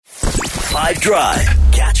5 Drive.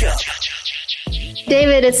 Catch up.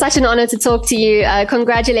 David, it's such an honor to talk to you.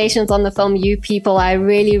 Congratulations on the film, You People. I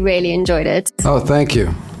really, really enjoyed it. Oh, thank you.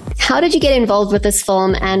 How did you get involved with this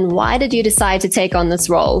film, and why did you decide to take on this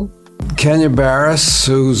role? Kenya Barris,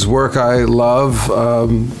 whose work I love,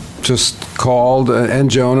 just called, and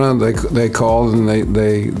Jonah, they called and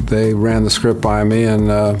they ran the script by me, and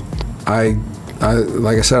I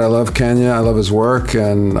like I said, I love Kenya, I love his work,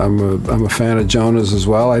 and I'm a fan of Jonah's as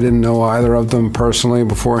well. I didn't know either of them personally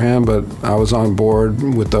beforehand, but I was on board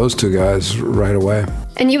with those two guys right away.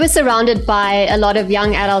 And you were surrounded by a lot of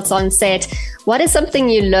young adults on set. What is something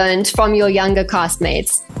you learned from your younger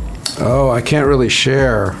castmates? Oh, I can't really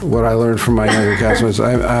share what I learned from my younger castmates.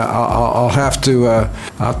 I'll have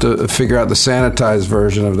to figure out the sanitized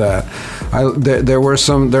version of that.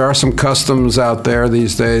 There are some customs out there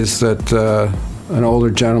these days that an older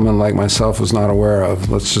gentleman like myself was not aware of.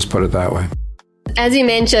 Let's just put it that way. As you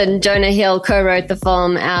mentioned, Jonah Hill co-wrote the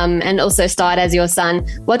film and also starred as your son.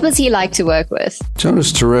 What was he like to work with?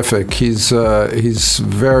 Jonah's terrific. He's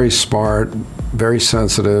very smart, very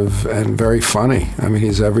sensitive, and very funny. I mean,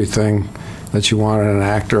 he's everything that you want in an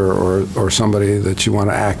actor or somebody that you want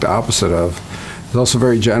to act opposite of. He's also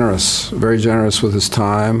very generous with his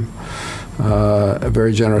time,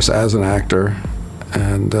 very generous as an actor,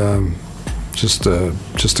 and just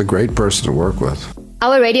a great person to work with.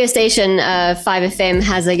 Our radio station, 5FM,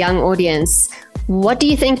 has a young audience. What do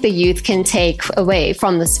you think the youth can take away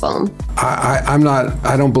from this film?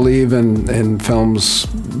 I don't believe in films,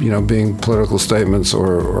 being political statements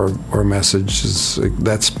or messages.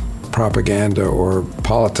 That's propaganda or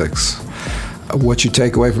politics. What you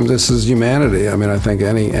take away from this is humanity. I mean, I think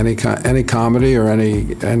any comedy or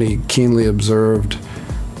any keenly observed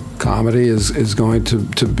comedy is going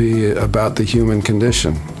to be about the human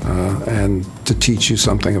condition and to teach you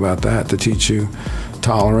something about that, to teach you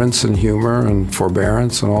tolerance and humor and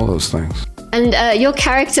forbearance and all those things. And your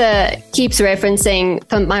character keeps referencing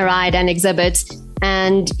Pimp My Ride and Exhibit,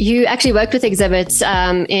 and you actually worked with Exhibit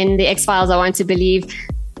in The X-Files, I Want to Believe.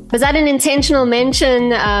 Was that an intentional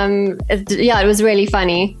mention? It was really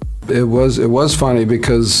funny. It was funny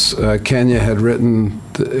because Kenya had written,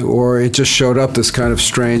 or it just showed up, this kind of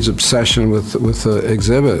strange obsession with the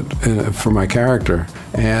Exhibit for my character,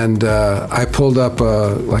 and I pulled up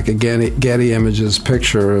like a Getty Images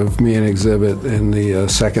picture of me and Exhibit in the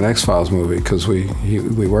second X-Files movie because we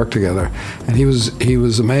worked together, and he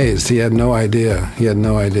was amazed. He had no idea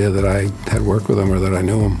that I had worked with him or that I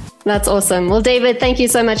knew him. That's awesome. Well, David, thank you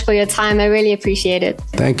so much for your time. I really appreciate it.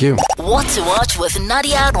 Thank you. What to watch with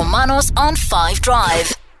Nadia Romanos on 5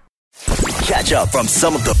 Drive. Catch up from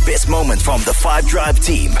some of the best moments from the 5 Drive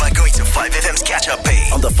team by going to 5FM's catch-up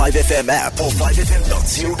page on the 5FM app or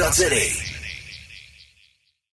 5FM.co.za.